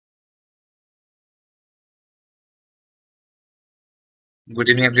Good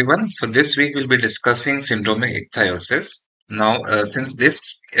evening, everyone. So this week we'll be discussing syndromic ichthyosis. Now, since the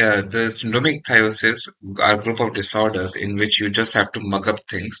syndromic ichthyosis are a group of disorders in which you just have to mug up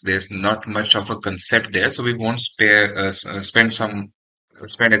things. There's not much of a concept there, so we won't spend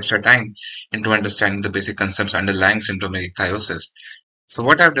extra time into understanding the basic concepts underlying syndromic ichthyosis. So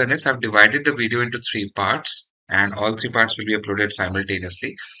what I've done is I've divided the video into three parts, and all three parts will be uploaded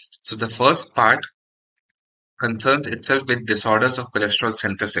simultaneously. So the first part concerns itself with disorders of cholesterol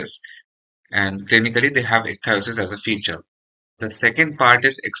synthesis, and clinically they have ichthyosis as a feature. The second part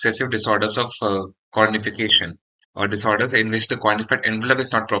is excessive disorders of cornification, or disorders in which the cornified envelope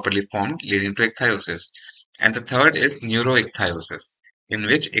is not properly formed, leading to ichthyosis. And the third is neuroichthyoses, in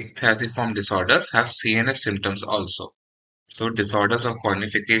which ichthyosiform disorders have CNS symptoms also. So disorders of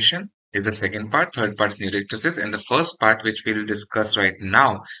cornification is the second part, third part is neuroichthyoses, and the first part which we will discuss right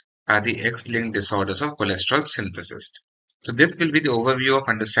now are the X-linked disorders of cholesterol synthesis. So this will be the overview of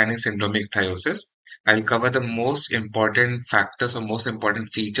understanding syndromic ichthyosis. I'll cover the most important factors or most important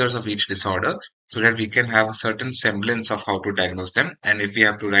features of each disorder so that we can have a certain semblance of how to diagnose them. And if we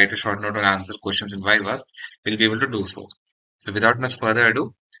have to write a short note or answer questions in Vivas, we'll be able to do so. So without much further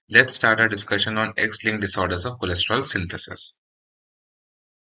ado, let's start our discussion on X-linked disorders of cholesterol synthesis.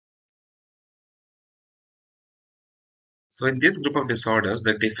 So in this group of disorders,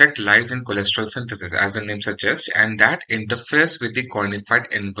 the defect lies in cholesterol synthesis, as the name suggests, and that interferes with the cornified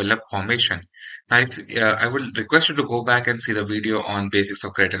envelope formation. Now, I will request you to go back and see the video on basics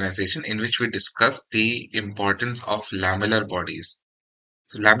of keratinization, in which we discuss the importance of lamellar bodies.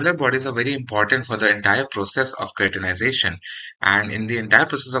 So lamellar bodies are very important for the entire process of keratinization. And in the entire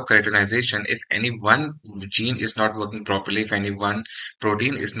process of keratinization, if any one gene is not working properly, if any one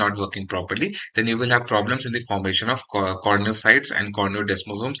protein is not working properly, then you will have problems in the formation of corneocytes and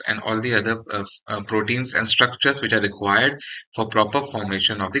corneodesmosomes and all the other proteins and structures which are required for proper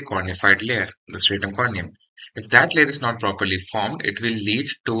formation of the cornified layer, the stratum corneum. If that layer is not properly formed, it will lead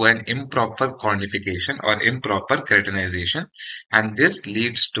to an improper cornification or improper keratinization, and this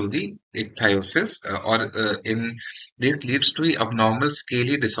leads to the ichthyosis, this leads to the abnormal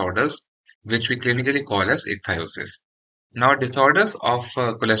scaly disorders, which we clinically call as ichthyosis. Now, disorders of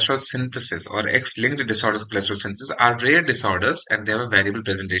cholesterol synthesis or X-linked disorders of cholesterol synthesis are rare disorders, and they have a variable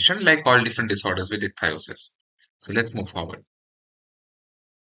presentation like all different disorders with ichthyosis. So let's move forward.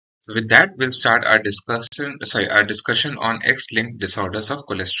 So with that, we'll start our discussion on X-linked disorders of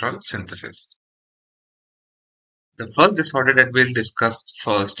cholesterol synthesis. The first disorder that we'll discuss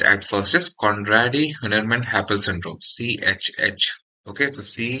at first is Conradi-Hunermann-Happle Syndrome, CHH. Okay, so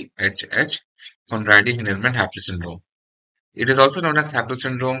CHH, Conradi-Hunermann-Happle Syndrome. It is also known as Happle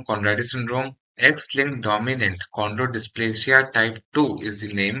Syndrome, Conradi Syndrome. X-linked dominant chondrodysplasia type 2 is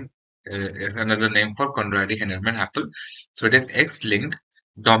another name for Conradi-Hunermann-Happle. So it is X-linked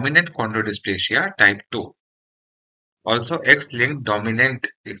dominant chondrodysplasia type 2. Also X-linked dominant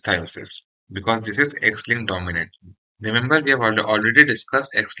ichthyosis, because this is X-linked dominant. Remember, we have already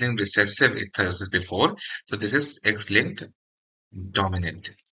discussed X-linked recessive ichthyosis before. So this is X-linked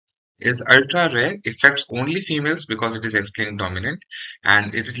dominant. It is ultra rare, affects only females because it is X-linked dominant,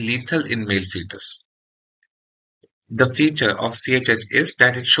 and it is lethal in male fetus. The feature of CHH is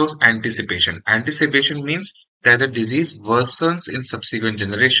that it shows anticipation. Anticipation means that the disease worsens in subsequent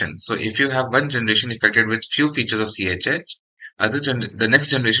generations. So if you have one generation affected with few features of CHH, the next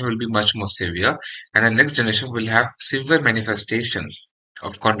generation will be much more severe, and the next generation will have severe manifestations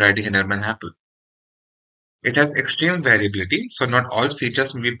of Conradi-Hunermann-Happle. It has extreme variability, so not all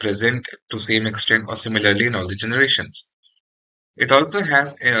features may be present to same extent or similarly in all the generations. It also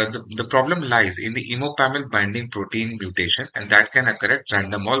has the problem lies in the imopamine binding protein mutation, and that can occur at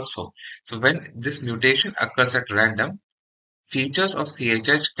random also. So when this mutation occurs at random, features of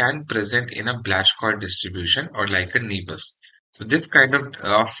CHH can present in a Blaschko distribution or like a nevus. So this kind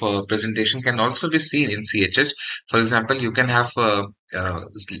of presentation can also be seen in CHH. For example, you can have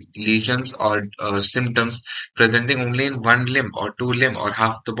lesions or symptoms presenting only in one limb or two limb or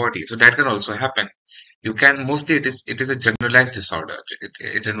half the body. So that can also happen. You can mostly it is a generalized disorder.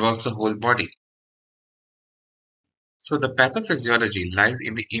 It involves the whole body. So the pathophysiology lies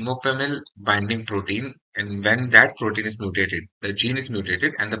in the imopamine binding protein, and when that protein is mutated, the gene is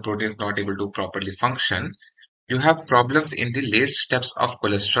mutated and the protein is not able to properly function, you have problems in the late steps of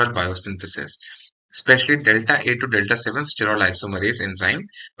cholesterol biosynthesis, especially delta 8 to delta 7 sterol isomerase enzyme,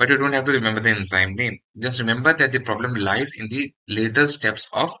 but you don't have to remember the enzyme name. Just remember that the problem lies in the later steps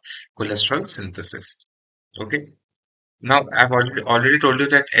of cholesterol synthesis. Okay. Now, I've already told you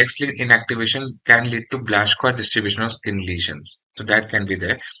that X-linked inactivation can lead to Blaschko distribution of skin lesions. So that can be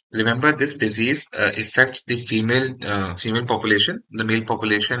there. Remember, this disease affects the female population. The male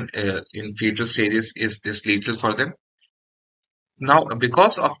population in fetal stages is lethal for them. Now,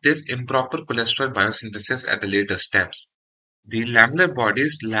 because of this improper cholesterol biosynthesis at the later steps, the lamellar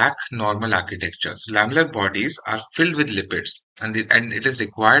bodies lack normal architecture. So lamellar bodies are filled with lipids, and it is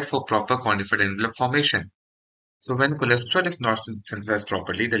required for proper conified envelope formation. So when cholesterol is not synthesized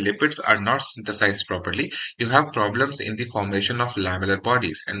properly, the lipids are not synthesized properly, you have problems in the formation of lamellar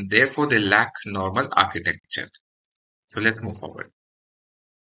bodies, and therefore they lack normal architecture. So let's move forward.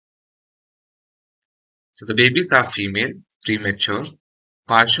 So the babies are female, premature,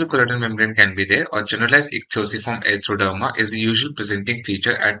 partial choroidal membrane can be there, or generalized ichthyosiform erythroderma is the usual presenting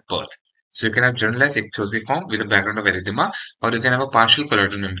feature at birth. So you can have generalized ichthyosiform with a background of erythema, or you can have a partial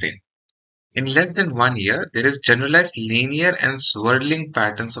choroidal membrane. In less than 1 year, there is generalized linear and swirling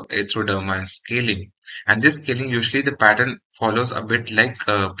patterns of erythroderma and scaling. And this scaling, usually the pattern follows a bit like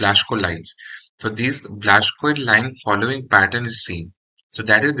Blaschko lines. So these Blaschkoid line following pattern is seen. So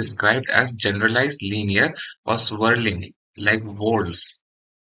that is described as generalized linear or swirling, like whorls,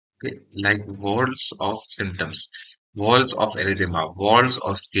 okay? Like whorls of symptoms, whorls of erythema, whorls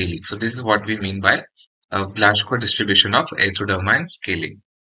of scaling. So this is what we mean by Blaschko distribution of erythroderma and scaling.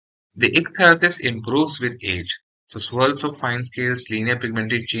 The ichthyoses improves with age. So swirls of fine scales, linear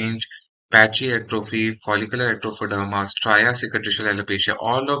pigmented change, patchy atrophy, follicular atrophoderma, stria cicatricial alopecia,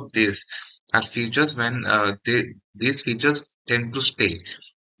 all of these are features when these features tend to stay.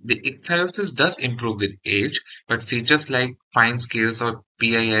 The ichthyosis does improve with age, but features like fine scales or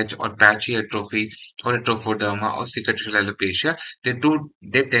PIH or patchy atrophy or atrophoderma or cicatricial alopecia,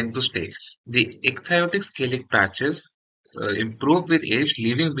 they tend to stay. The ichthyotic scalic patches improve with age,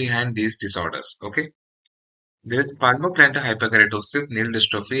 leaving behind these disorders. Okay, there is palmoplantar hyperkeratosis, nail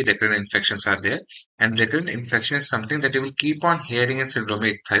dystrophy, recurrent infections are there, and recurrent infection is something that you will keep on hearing in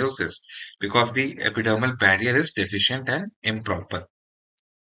syndromic ichthyosis because the epidermal barrier is deficient and improper.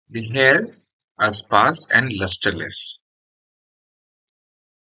 The hair are sparse and lusterless.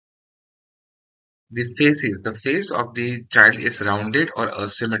 The face of the child is rounded or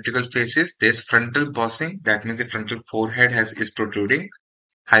asymmetrical faces. There's frontal bossing, that means the frontal forehead is protruding.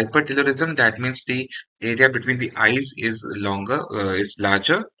 Hypertelorism, that means the area between the eyes is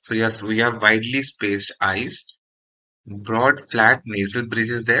larger. So yes, we have widely spaced eyes. Broad, flat nasal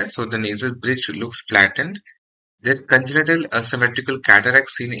bridge is there. So the nasal bridge looks flattened. There's congenital asymmetrical cataract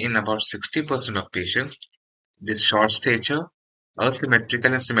seen in about 60% of patients. This short stature,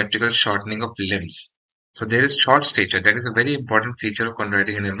 asymmetrical and symmetrical shortening of limbs. So there is short stature. That is a very important feature of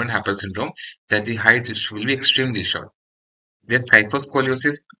Conradi-Hunermann-Happle Syndrome, that the height will be extremely short. There's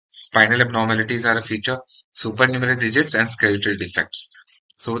kyphoscoliosis, spinal abnormalities are a feature, supernumerary digits, and skeletal defects.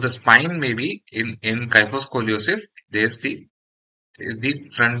 So the spine may be in kyphoscoliosis, there's the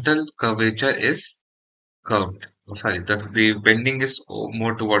frontal curvature is curved. Oh, sorry, the bending is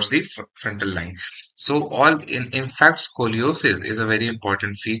more towards the frontal line. So in fact, scoliosis is a very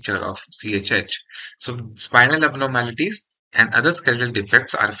important feature of CHH. So spinal abnormalities and other skeletal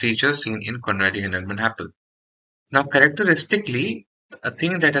defects are features seen in Conradi-Hunermann-Happle. Now, characteristically, a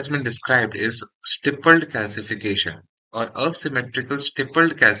thing that has been described is stippled calcification or asymmetrical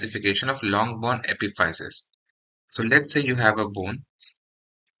stippled calcification of long bone epiphyses. So let's say you have a bone,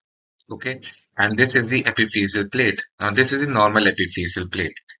 okay, and this is the epiphyseal plate. Now, this is the normal epiphyseal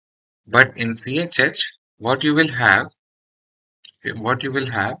plate. But in CHH, what you will have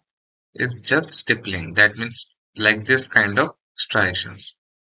is just stippling. That means like this kind of striations.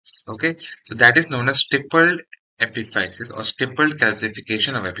 Okay, so that is known as stippled epiphysis or stippled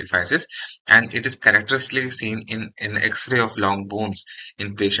calcification of epiphysis, and it is characteristically seen in X-ray of long bones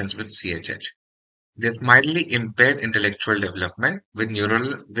in patients with CHH. There's mildly impaired intellectual development with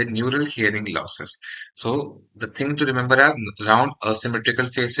neural hearing losses. So the thing to remember are round asymmetrical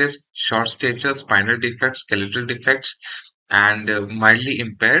faces, short stature, spinal defects, skeletal defects, and mildly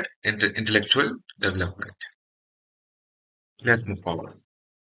impaired intellectual development. Let's move forward.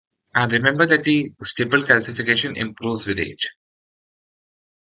 And remember that the stipple calcification improves with age.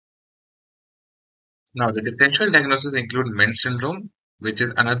 Now, the differential diagnosis include Men's syndrome, which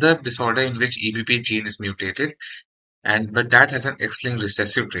is another disorder in which EBP gene is mutated, but that has an X-linked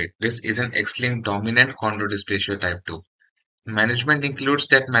recessive trait. This is an X-linked dominant chondrodysplasia type 2. Management includes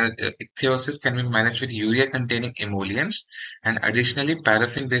that ichthyosis can be managed with urea-containing emollients, and additionally,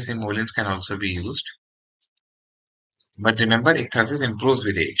 paraffin-based emollients can also be used. But remember, ichthyosis improves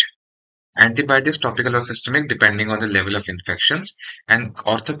with age. Antibiotics, topical or systemic, depending on the level of infections, and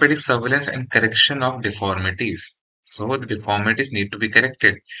orthopedic surveillance and correction of deformities. So the deformities need to be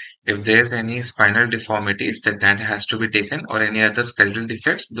corrected. If there's any spinal deformities, then that has to be taken, or any other skeletal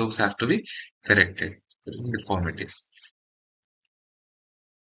defects, those have to be corrected. Deformities.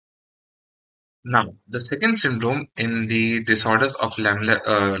 Now, the second syndrome in the disorders of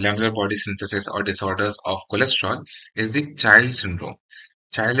lamellar body synthesis or disorders of cholesterol is the child syndrome.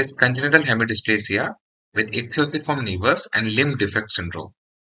 Child is congenital hemodysplasia with ichthyosiform nevus and limb defect syndrome.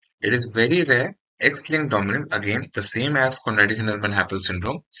 It is very rare, X-linked dominant, again the same as Conradi-Hunermann-Happle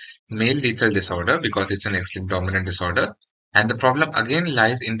syndrome, male lethal disorder because it's an X-linked dominant disorder, and the problem again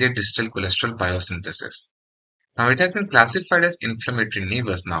lies in the distal cholesterol biosynthesis. Now it has been classified as inflammatory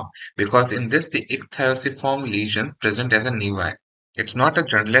nevus now because in this the ichthyosiform lesions present as a nevi. It's not a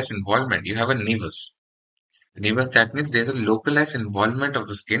generalized involvement, you have a nevus. Nevus, that means there's a localized involvement of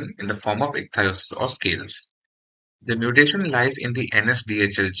the skin in the form of ichthyosis or scales. The mutation lies in the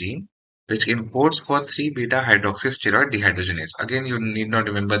NSDHL gene, which encodes for 3-beta hydroxysteroid dehydrogenase. Again, you need not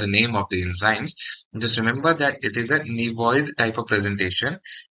remember the name of the enzymes. Just remember that it is a nevoid type of presentation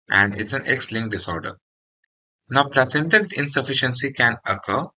and it's an X-linked disorder. Now, placental insufficiency can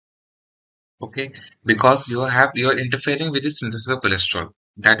occur, okay, because you're interfering with the synthesis of cholesterol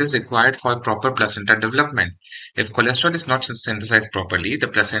that is required for proper placenta development. If cholesterol is not synthesized properly, the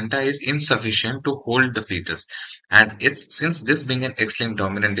placenta is insufficient to hold the fetus. And it's since this being an X-linked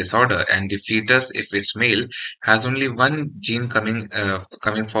dominant disorder, and the fetus, if it's male, has only one gene coming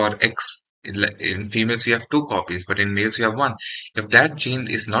for X. In females, you have two copies, but in males, you have one. If that gene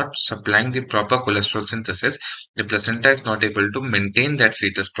is not supplying the proper cholesterol synthesis, the placenta is not able to maintain that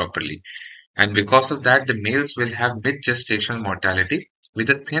fetus properly. And because of that, the males will have mid-gestational mortality with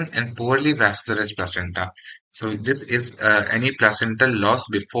a thin and poorly vascularized placenta. So this is any placental loss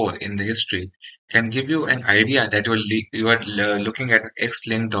before in the history can give you an idea that you are looking at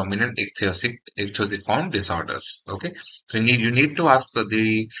X-linked dominant ichthyosiform disorders. Okay, so you need to ask for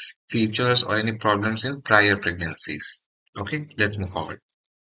the features or any problems in prior pregnancies. Okay, let's move forward.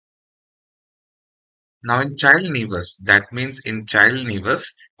 Now in child nevus, that means in child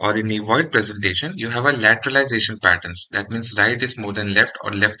nevus or the nevoid presentation, you have a lateralization patterns. That means right is more than left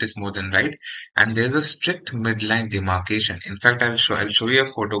or left is more than right, and there's a strict midline demarcation. In fact, I'll show you a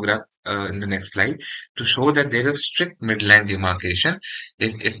photograph in the next slide to show that there's a strict midline demarcation.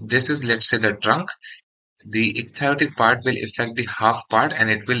 If this is, let's say, the trunk, the ichthyotic part will affect the half part and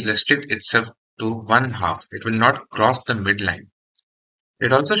it will restrict itself to one half. It will not cross the midline.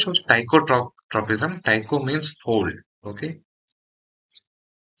 It also shows tychotropism. Tycho means fold. Okay.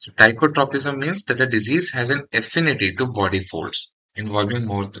 So tychotropism means that the disease has an affinity to body folds, involving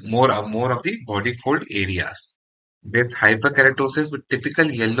more of the body fold areas. There's hyperkeratosis with typical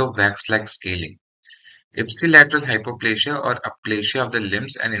yellow wax-like scaling. Ipsilateral hypoplasia or aplasia of the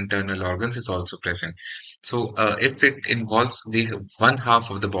limbs and internal organs is also present. So if it involves the one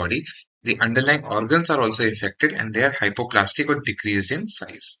half of the body, the underlying organs are also affected and they are hypoplastic or decreased in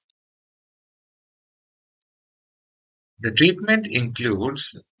size. The treatment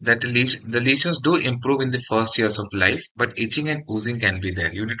includes that the lesions do improve in the first years of life, but itching and oozing can be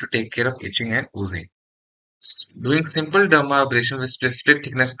there. You need to take care of itching and oozing. Doing simple dermabrasion with split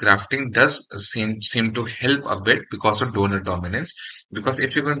thickness grafting does seem to help a bit because of donor dominance. Because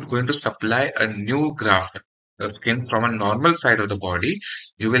if you're going to supply a new graft skin from a normal side of the body,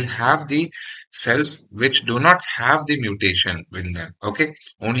 you will have the cells which do not have the mutation in them. Okay,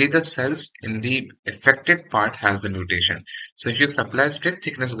 only the cells in the affected part has the mutation. So if you supply split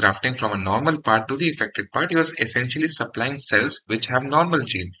thickness grafting from a normal part to the affected part, you are essentially supplying cells which have normal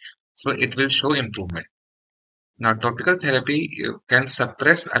gene. So it will show improvement. Now, topical therapy can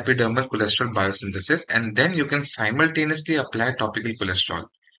suppress epidermal cholesterol biosynthesis and then you can simultaneously apply topical cholesterol.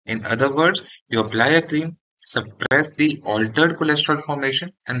 In other words, you apply a cream, suppress the altered cholesterol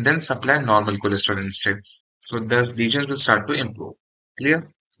formation, and then supply normal cholesterol instead. So, thus lesions will start to improve.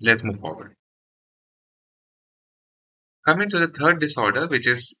 Clear? Let's move forward. Coming to the third disorder, which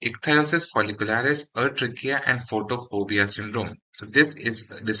is ichthyosis follicularis, urticaria, and photophobia syndrome. So this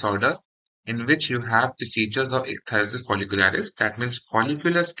is a disorder in which you have the features of ichthyosis follicularis, that means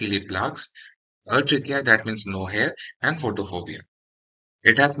follicular scaly plaques, urticaria, that means no hair, and photophobia.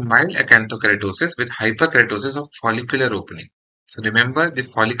 It has mild acanthokeratosis with hyperkeratosis of follicular opening. So remember, the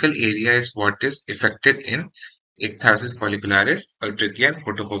follicle area is what is affected in ichthyosis follicularis, urticaria, and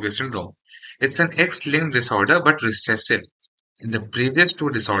photophobia syndrome. It's an X-linked disorder but recessive. In the previous two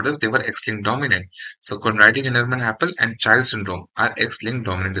disorders, they were X-linked dominant. So Conradi-Hunermann-Happle and child syndrome are X-linked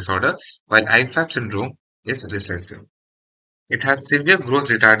dominant disorder, while IFAP syndrome is recessive. It has severe growth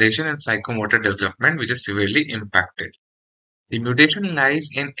retardation and psychomotor development, which is severely impacted. The mutation lies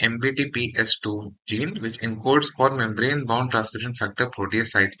in MBTPS2 gene, which encodes for membrane-bound transcription factor protease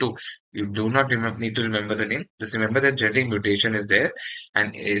site 2. You do not need to remember the name. Just remember that genetic mutation is there,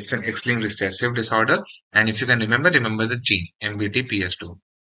 and it's an X-linked recessive disorder. And if you can remember the gene MBTPS2.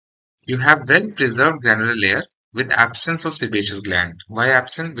 You have well-preserved granular layer with absence of sebaceous gland. Why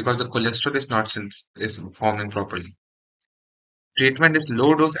absent? Because the cholesterol is forming properly. Treatment is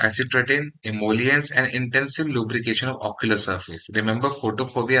low-dose acitretin, emollients, and intensive lubrication of ocular surface. Remember,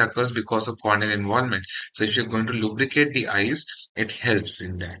 photophobia occurs because of corneal involvement. So if you're going to lubricate the eyes, it helps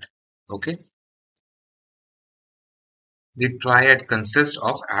in that. Okay. The triad consists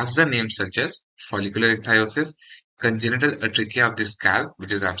of, as the name suggests, follicular ichthyosis, congenital atrichia of the scalp,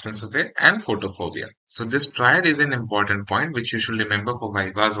 which is absence of it, and photophobia. So this triad is an important point which you should remember for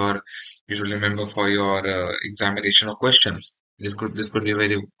vivas, or you should remember for your examination or questions. This could be a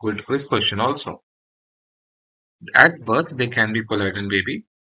very good quiz question also. At birth, they can be colloidal baby,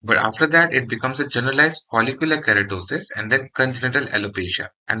 but after that, it becomes a generalized follicular keratosis and then congenital alopecia.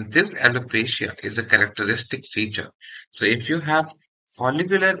 And this alopecia is a characteristic feature. So if you have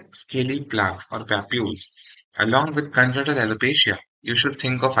follicular scaly plaques or papules along with congenital alopecia, you should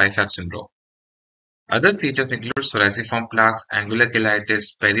think of IFAP syndrome. Other features include psoriasiform plaques, angular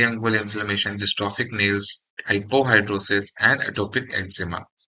cheilitis, periangular inflammation, dystrophic nails, hypohidrosis, and atopic eczema.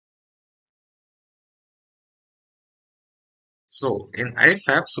 So, in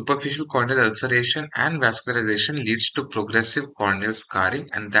IFAP, superficial corneal ulceration and vascularization leads to progressive corneal scarring,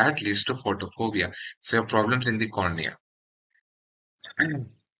 and that leads to photophobia. So, you have problems in the cornea.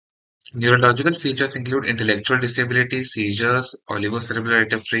 Neurological features include intellectual disability, seizures, olivocerebellar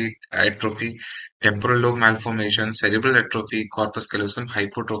atrophy, temporal lobe malformation, cerebral atrophy, corpus callosum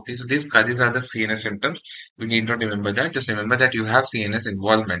hypertrophy. So, these are the CNS symptoms. We need not remember that. Just remember that you have CNS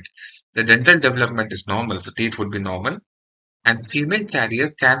involvement. The dental development is normal, so teeth would be normal. And female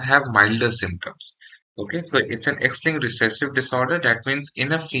carriers can have milder symptoms. Okay, so it's an X-linked recessive disorder. That means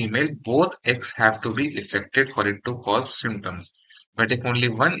in a female, both X have to be affected for it to cause symptoms. But if only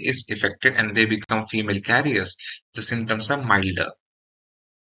one is affected and they become female carriers, the symptoms are milder.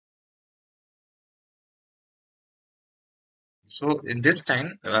 So in this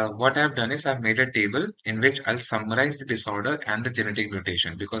time, what I've done is I've made a table in which I'll summarize the disorder and the genetic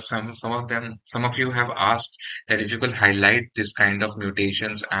mutation, because some of you have asked that if you could highlight this kind of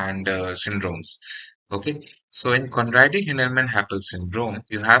mutations and syndromes. Okay, so in Conradi-Hunermann-Happle syndrome,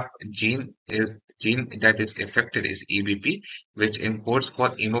 you have gene that is affected is EBP, which encodes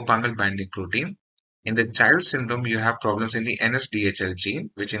for emopamil binding protein. In the child syndrome, you have problems in the NSDHL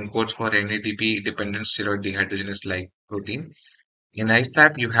gene, which encodes for NADP-dependent steroid dehydrogenase-like protein. In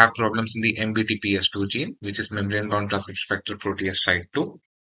IFAP, you have problems in the MBTPS2 gene, which is membrane-bound transcription factor protease type 2.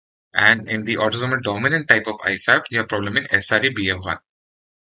 And in the autosomal dominant type of IFAP, you have problem in SREBF1.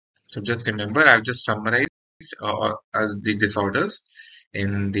 So just remember, I've just summarized the disorders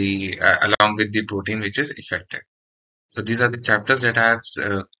in the along with the protein which is affected. So these are the chapters that I've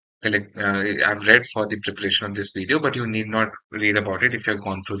read for the preparation of this video, but you need not read about it if you have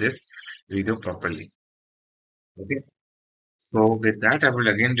gone through this video properly. Okay. So with that, I will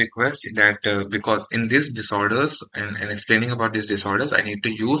again request that because in these disorders and explaining about these disorders, I need to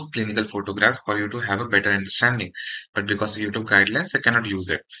use clinical photographs for you to have a better understanding. But because of YouTube guidelines, I cannot use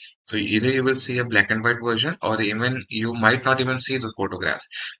it. So either you will see a black and white version, or even you might not even see those photographs.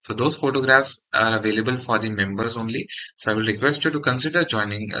 So those photographs are available for the members only. So I will request you to consider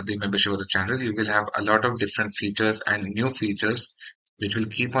joining the membership of the channel. You will have a lot of different features and new features which will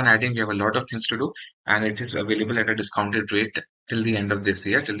keep on adding. We have a lot of things to do, and it is available at a discounted rate till the end of this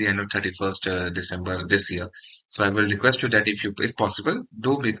year, till the end of 31st December this year. So I will request you that if possible,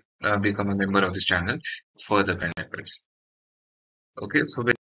 become a member of this channel for the benefits. Okay, so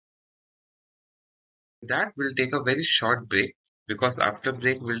with that, we'll take a very short break, because after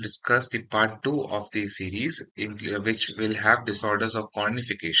break, we'll discuss the part 2 of the series, which will have disorders of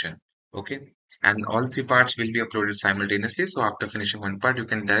cornification. Okay, and all 3 parts will be uploaded simultaneously. So after finishing one part, you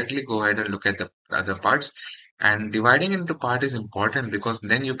can directly go ahead and look at the other parts. And dividing into part is important, because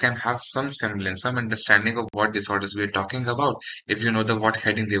then you can have some semblance, some understanding of what disorders we are talking about if you know what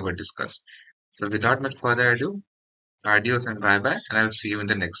heading they were discussed. So without much further ado, adios and bye bye, and I'll see you in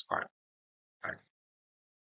the next part.